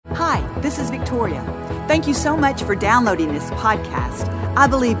this is Victoria. Thank you so much for downloading this podcast. I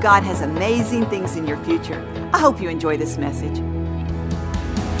believe God has amazing things in your future. I hope you enjoy this message.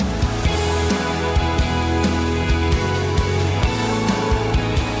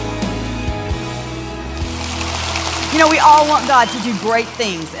 You know, we all want God to do great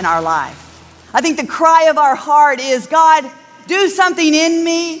things in our life. I think the cry of our heart is, God, do something in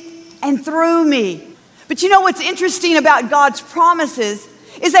me and through me. But you know what's interesting about God's promises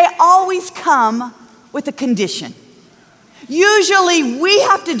is they always come with a condition. Usually we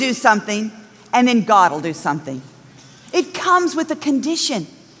have to do something and then God will do something. It comes with a condition,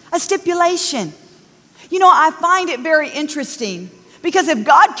 a stipulation. You know, I find it very interesting because if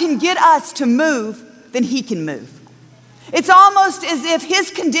God can get us to move, then He can move. It's almost as if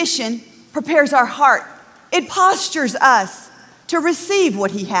His condition prepares our heart. It postures us to receive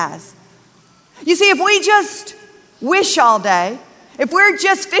what He has. You see, if we just wish all day, if we're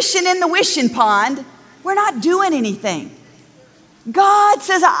just fishing in the wishing pond, we're not doing anything. God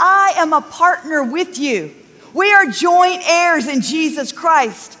says, I am a partner with you. We are joint heirs in Jesus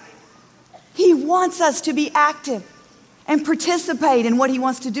Christ. He wants us to be active and participate in what He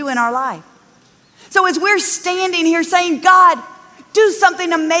wants to do in our life. So as we're standing here saying, God, do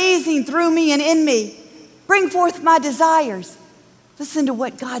something amazing through me and in me. Bring forth my desires. Listen to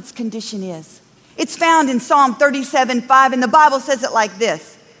what God's condition is. It's found in Psalm 37:5, and the Bible says it like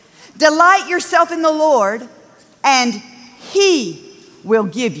this. Delight yourself in the Lord, and He will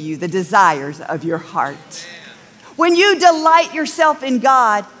give you the desires of your heart. When you delight yourself in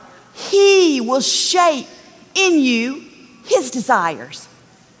God, He will shape in you His desires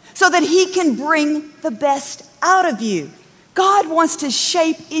so that He can bring the best out of you. God wants to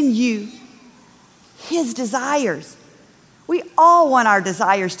shape in you His desires. We all want our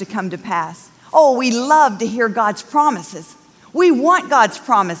desires to come to pass. Oh, we love to hear God's promises. We want God's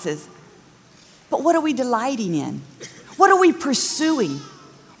promises. But what are we delighting in? What are we pursuing?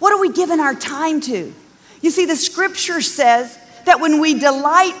 What are we giving our time to? You see, the scripture says that when we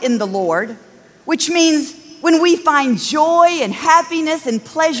delight in the Lord, which means when we find joy and happiness and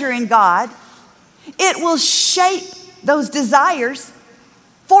pleasure in God, it will shape those desires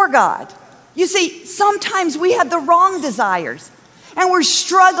for God. You see, sometimes we have the wrong desires and we're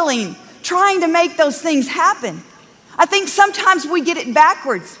struggling trying to make those things happen. I think sometimes we get it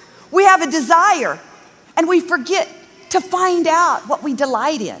backwards. We have a desire and we forget to find out what we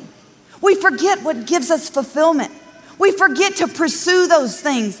delight in. We forget what gives us fulfillment. We forget to pursue those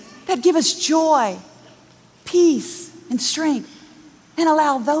things that give us joy, peace, and strength, and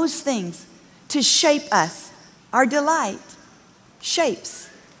allow those things to shape us. Our delight shapes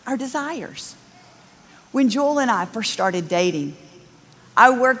our desires. When Joel and I first started dating,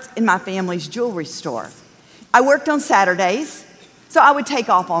 I worked in my family's jewelry store. I worked on Saturdays, so I would take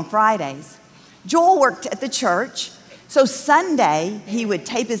off on Fridays. Joel worked at the church, so Sunday he would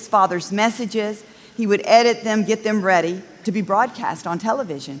tape his father's messages, he would edit them, get them ready to be broadcast on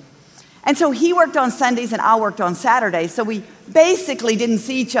television. And so he worked on Sundays and I worked on Saturdays, so we basically didn't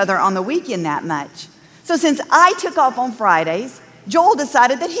see each other on the weekend that much. So since I took off on Fridays, Joel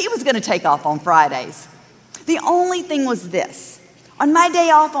decided that he was going to take off on Fridays. The only thing was this. On my day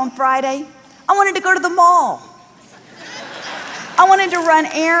off on Friday, I wanted to go to the mall. I wanted to run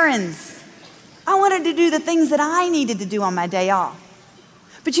errands. I wanted to do the things that I needed to do on my day off.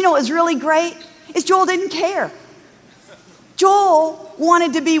 But you know what was really great? Is Joel didn't care. Joel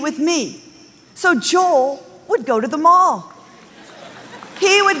wanted to be with me. So Joel would go to the mall.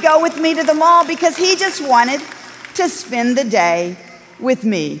 He would go with me to the mall because he just wanted to spend the day with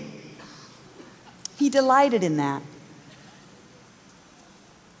me. He delighted in that.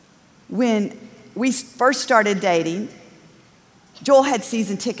 When we first started dating, Joel had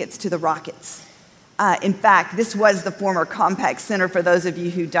season tickets to the Rockets. In fact, this was the former Compaq Center, for those of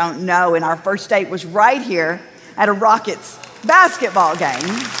you who don't know, and our first date was right here at a Rockets basketball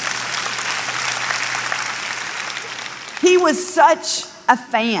game. He was such a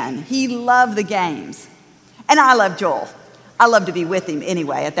fan. He loved the games. And I loved Joel. I loved to be with him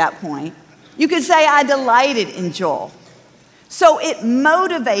anyway at that point. You could say I delighted in Joel. So it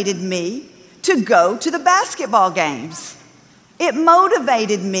motivated me to go to the basketball games. It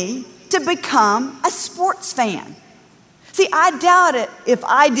motivated me to become a sports fan. See, I doubt it if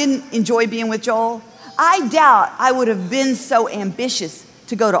I didn't enjoy being with Joel. I doubt I would have been so ambitious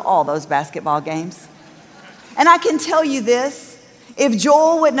to go to all those basketball games. And I can tell you this, if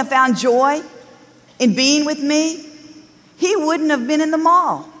Joel wouldn't have found joy in being with me, he wouldn't have been in the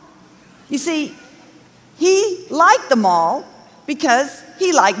mall. You see, he liked the mall because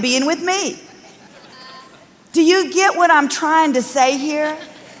he liked being with me. Do you get what I'm trying to say here?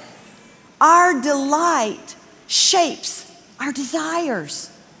 Our delight shapes our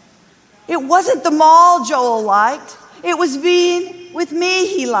desires. It wasn't the mall Joel liked. It was being with me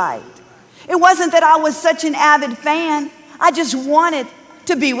he liked. It wasn't that I was such an avid fan. I just wanted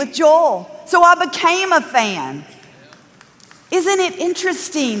to be with Joel. So I became a fan. Isn't it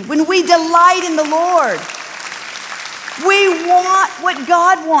interesting? When we delight in the Lord, we want what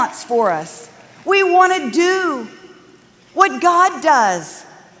God wants for us. We want to do what God does.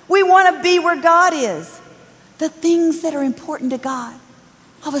 We want to be where God is. The things that are important to God,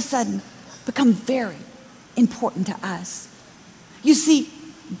 all of a sudden, become very important to us. You see,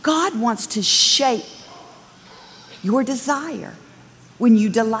 God wants to shape your desire when you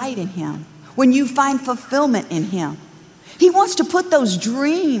delight in Him, when you find fulfillment in Him. He wants to put those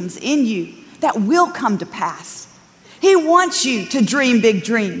dreams in you that will come to pass. He wants you to dream big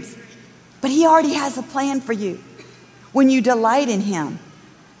dreams, but He already has a plan for you. When you delight in Him,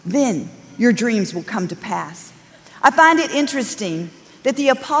 then your dreams will come to pass. I find it interesting that the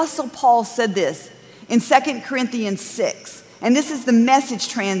Apostle Paul said this in 2 Corinthians 6, and this is the Message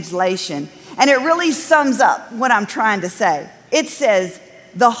translation, and it really sums up what I'm trying to say. It says,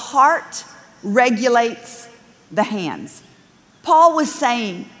 the heart regulates the hands. Paul was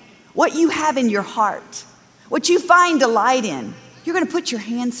saying, what you have in your heart, what you find delight in, you're going to put your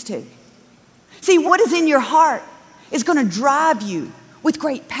hands to. See, what is in your heart is going to drive you with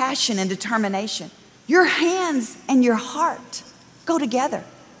great passion and determination. Your hands and your heart go together,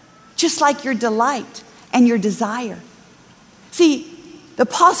 just like your delight and your desire. See, the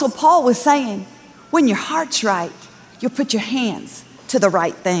Apostle Paul was saying, when your heart's right, you'll put your hands to the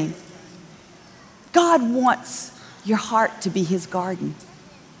right thing. God wants your heart to be His garden.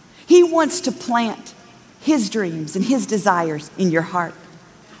 He wants to plant His dreams and His desires in your heart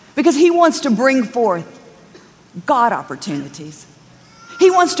because He wants to bring forth God opportunities. He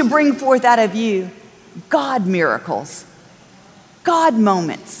wants to bring forth out of you God miracles, God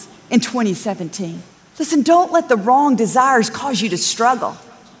moments in 2017. Listen, don't let the wrong desires cause you to struggle.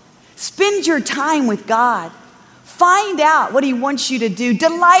 Spend your time with God. Find out what He wants you to do.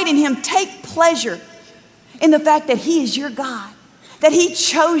 Delight in Him. Take pleasure in the fact that He is your God, that He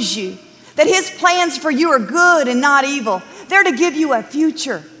chose you, that His plans for you are good and not evil. They're to give you a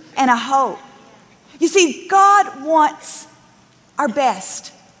future and a hope. You see, God wants our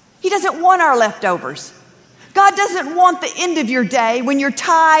best. He doesn't want our leftovers. God doesn't want the end of your day when you're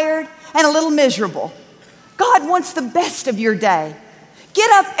tired and a little miserable. God wants the best of your day.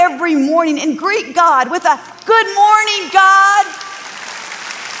 Get up every morning and greet God with a good morning, God.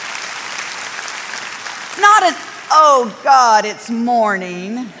 Not an, oh God, it's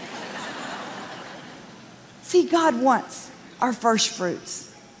morning. See, God wants our first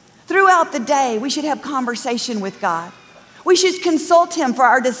fruits. Throughout the day, we should have conversation with God. We should consult Him for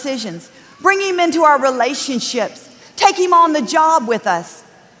our decisions. Bring Him into our relationships. Take Him on the job with us.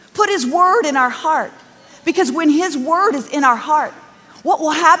 Put His word in our heart. Because when His word is in our heart, what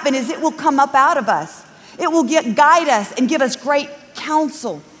will happen is it will come up out of us. It will guide us and give us great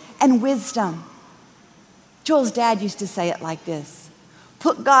counsel and wisdom. Joel's dad used to say it like this: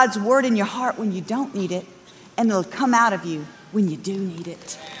 put God's word in your heart when you don't need it, and it'll come out of you when you do need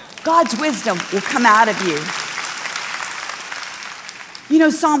it. God's wisdom will come out of you. You know,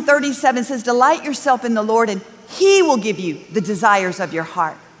 Psalm 37 says, delight yourself in the Lord, and He will give you the desires of your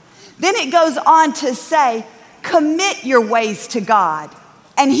heart. Then it goes on to say, commit your ways to God,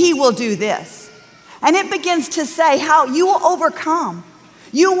 and He will do this. And it begins to say how you will overcome.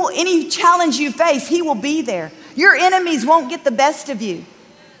 Any challenge you face, He will be there. Your enemies won't get the best of you.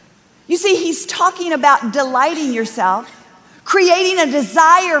 You see, He's talking about delighting yourself, creating a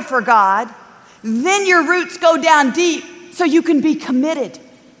desire for God. Then your roots go down deep so you can be committed.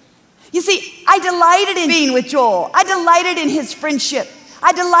 You see, I delighted in being with Joel. I delighted in his friendship.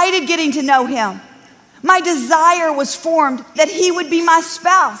 I delighted getting to know him. My desire was formed that he would be my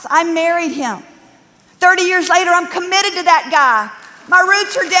spouse. I married him. 30 years later, I'm committed to that guy. My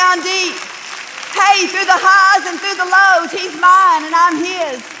roots are down deep. Hey, through the highs and through the lows, he's mine and I'm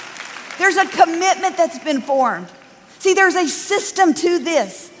his. There's a commitment that's been formed. See, there's a system to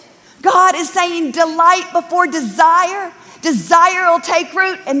this. God is saying delight before desire. Desire will take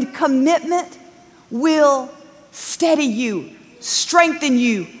root, and commitment will steady you, strengthen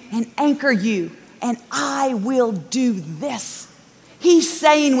you, and anchor you. And I will do this. He's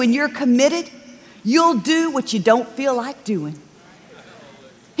saying when you're committed, you'll do what you don't feel like doing.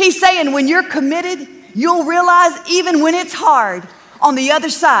 He's saying when you're committed, you'll realize even when it's hard, on the other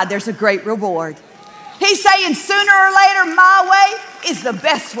side, there's a great reward. He's saying sooner or later, my way is the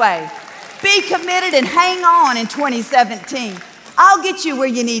best way. Be committed and hang on in 2017. I'll get you where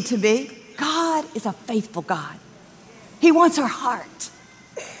you need to be. is a faithful God. He wants our heart.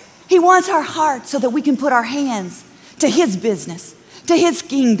 He wants our heart so that we can put our hands to His business, to His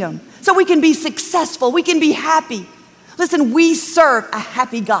kingdom, so we can be successful, we can be happy. Listen, we serve a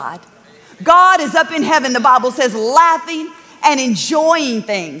happy God. God is up in heaven, the Bible says, laughing and enjoying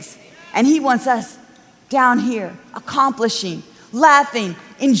things. And He wants us down here, accomplishing, laughing,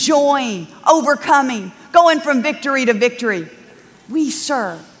 enjoying, overcoming, going from victory to victory. We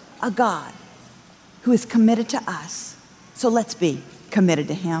serve a God who is committed to us. So let's be committed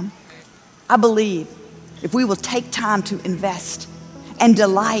to Him. I believe if we will take time to invest and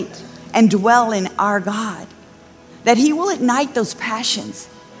delight and dwell in our God, that He will ignite those passions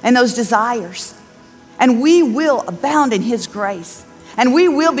and those desires. And we will abound in His grace. And we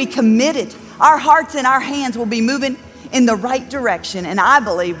will be committed. Our hearts and our hands will be moving in the right direction. And I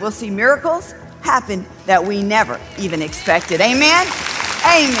believe we'll see miracles happen that we never even expected. Amen?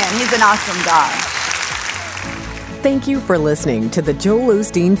 Amen. He's an awesome God. Thank you for listening to the Joel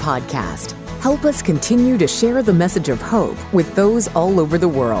Osteen Podcast. Help us continue to share the message of hope with those all over the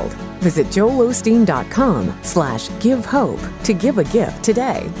world. Visit joelosteen.com/give hope to give a gift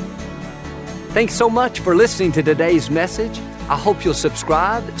today. Thanks so much for listening to today's message. I hope you'll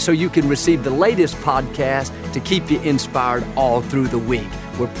subscribe so you can receive the latest podcast to keep you inspired all through the week.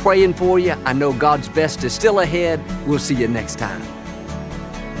 We're praying for you. I know God's best is still ahead. We'll see you next time.